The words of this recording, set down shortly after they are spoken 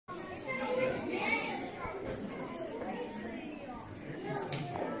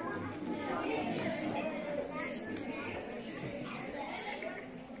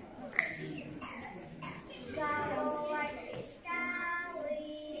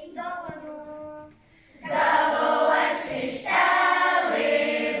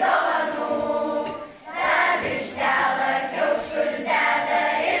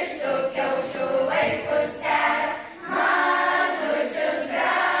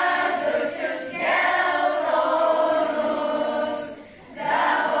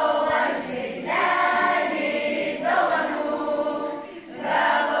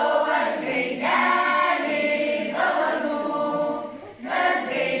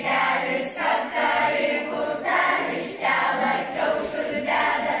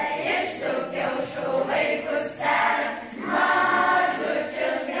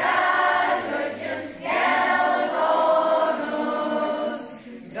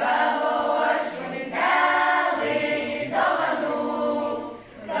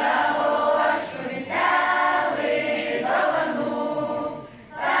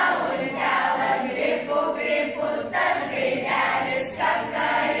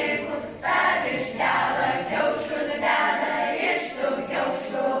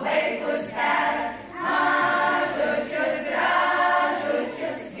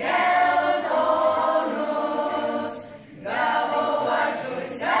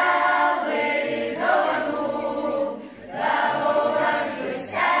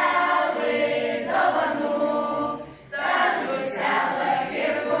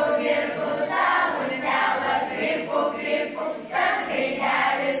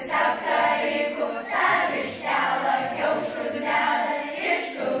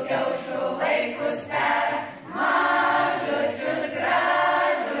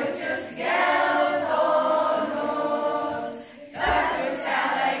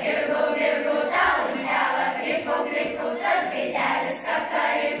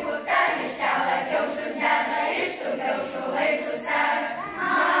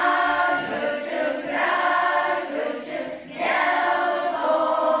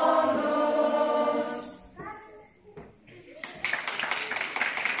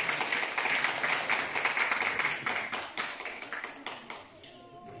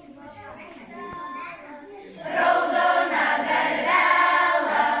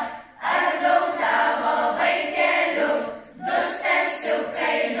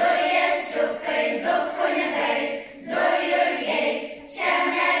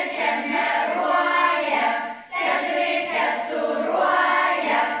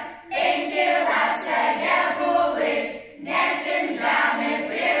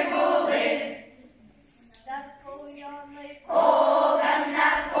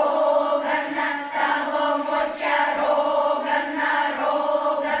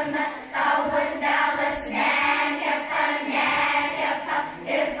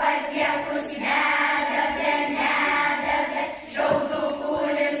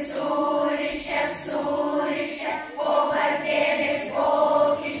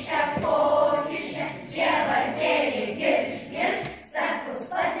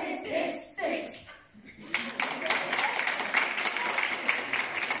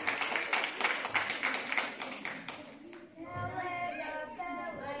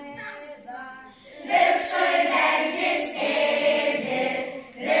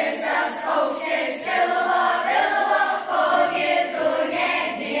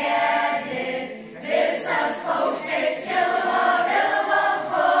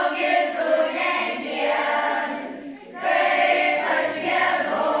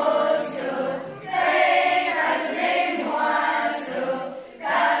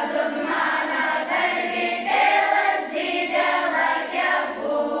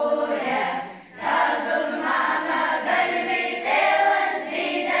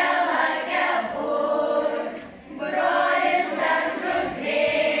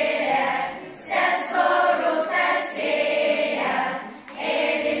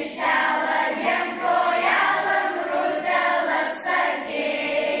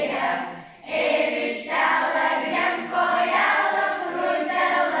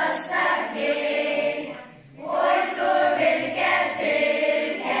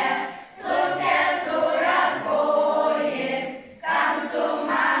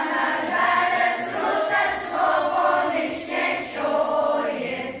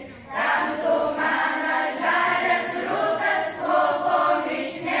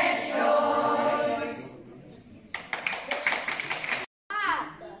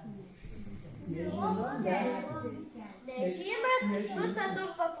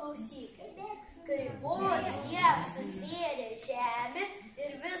vos jiems sutvėrė žemę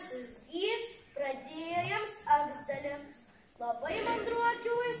ir visus gyvs pradėjo jiems aksdalins. Labai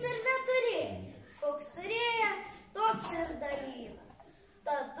mandruokių jis ir neturėjo, koks turėjo, toks ir dalyva.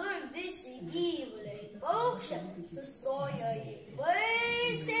 Tadu visi gyvuliai paukščiai sustojo į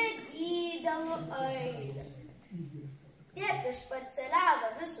baisę didelų eilę. Tiek išparceliavo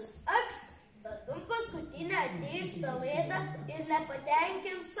visus aks, tadum paskutinę atėjus pelėdą ir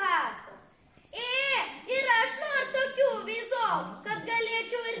nepatenkint sako: ir aš noriu tokių vizolų, kad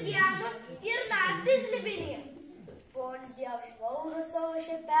galėčiau ir dieną, ir naktį žlibinėti. Ponas Dievas žvalgo savo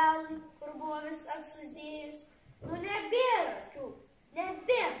šepelui, kur buvo vis aksus dėjus. Nu nebėra akių,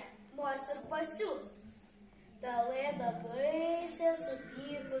 nebėra, nors ir pasiūs. Pelėda baisė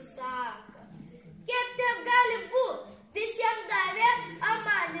supykus sako: kiek taip gali būt, visiems davė, o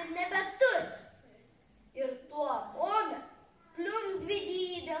man ir nebeturi. Ir tuo momentu plium dvi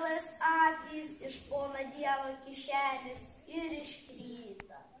didelės akys iš pono Dievo kišenės ir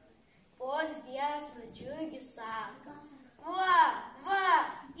iškrita. Ponas Dievas nudžiugi sako: va,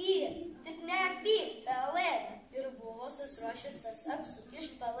 tik nepyk pelėdą. Ir buvo susiruošęs tas aks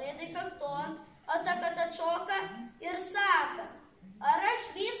sukišt pelėdai kakton, o ta kad atšoka ir sako: ar aš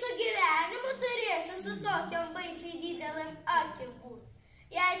visų gyvenimų turėsiu su tokiam baisiai didelėm akim būt?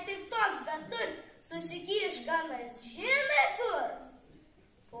 Jei tik toks betur, susikiš ganas žinai kur.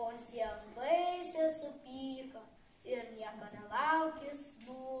 Ponas Dievas baisiai supyko ir nieko nelaukęs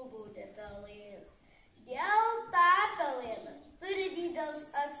nubaudė pelėdą. Dėl tą pelėdą turi didelis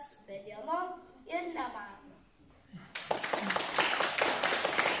aks, bet dienom ir nemato.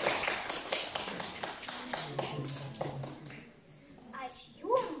 Aš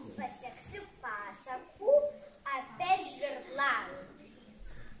jums paseksiu pasakų apie žvirblauį.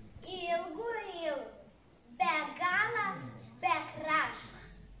 Ilgų, be galo, be krašto.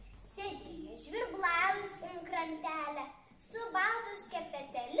 Sėdėjo žvirblauis ant krantelę, su baltu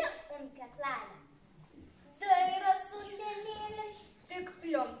skepeteliu ant kaklalę. Dairo sūnelėlė, tik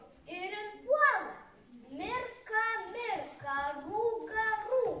plium ir ant puola. Mirka, mirka, rūga,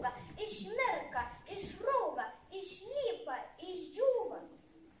 rūga, išmirka, išrūga, išlypa, išdžiūva.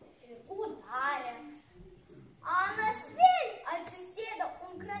 Ir udarė. Anas vėl atsisėdo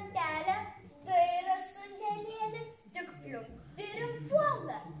ant krantelę, dairo sūnelėlė, tik plium ir ant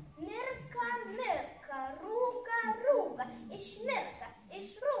puola. Mirka, mirka, rūga, rūga, išmirka,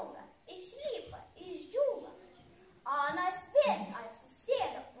 išrūga, išlypa, išdžiūva. Anas vėl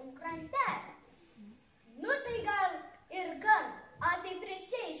atsisėdo ant krantelę. Nu tai gal ir gan, o tai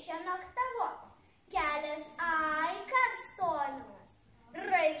priseišia naktavo. Kelias karstonimas,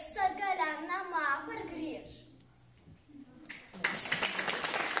 raiksta galiam namą pargrįž.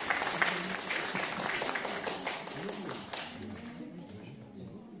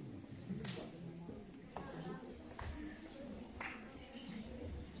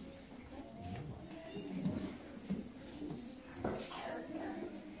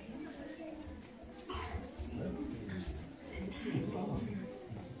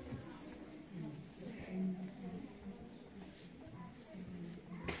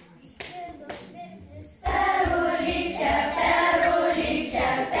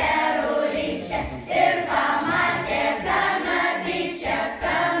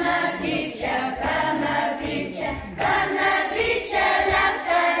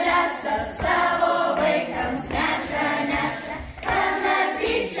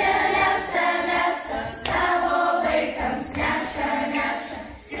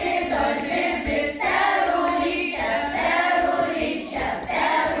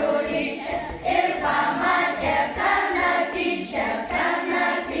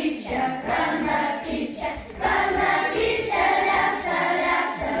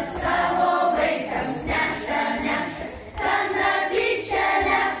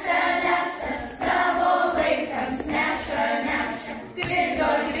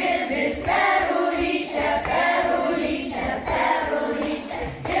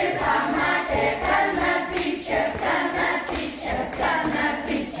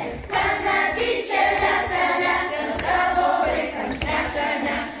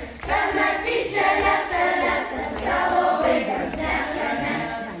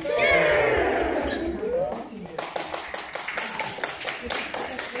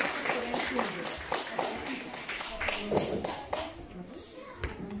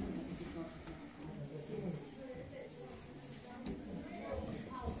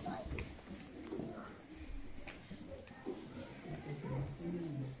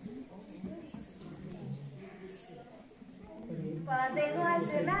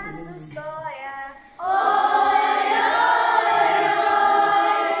 Padainuosime sustoję. Oi, oi,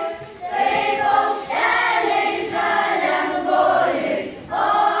 oi, kaip aukštai.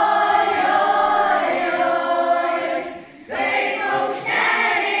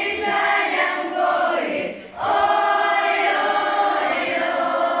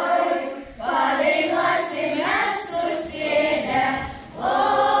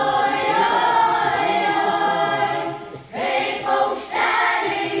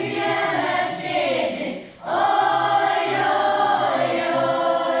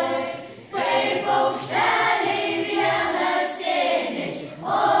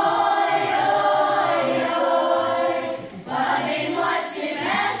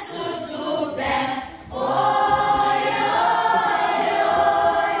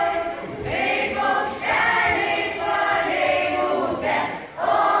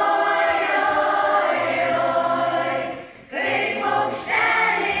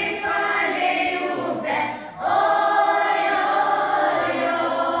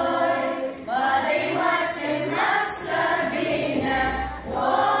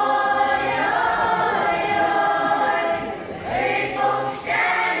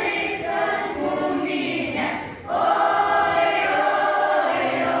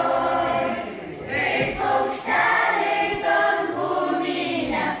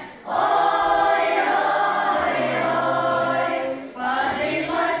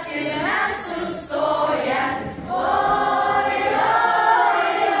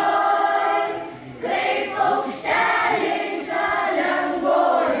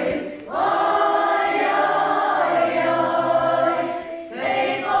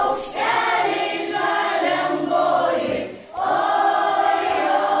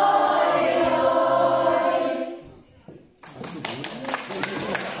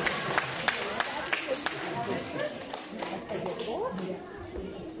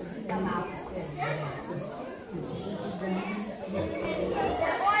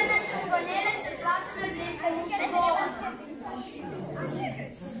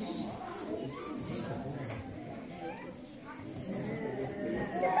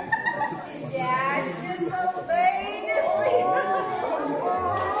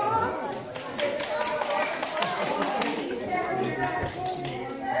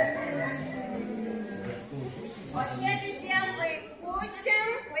 čia visiems vaikučiam,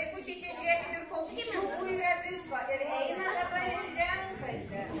 vaikučiai čia žiūrėkit ir paukščiukų yra visko. Ir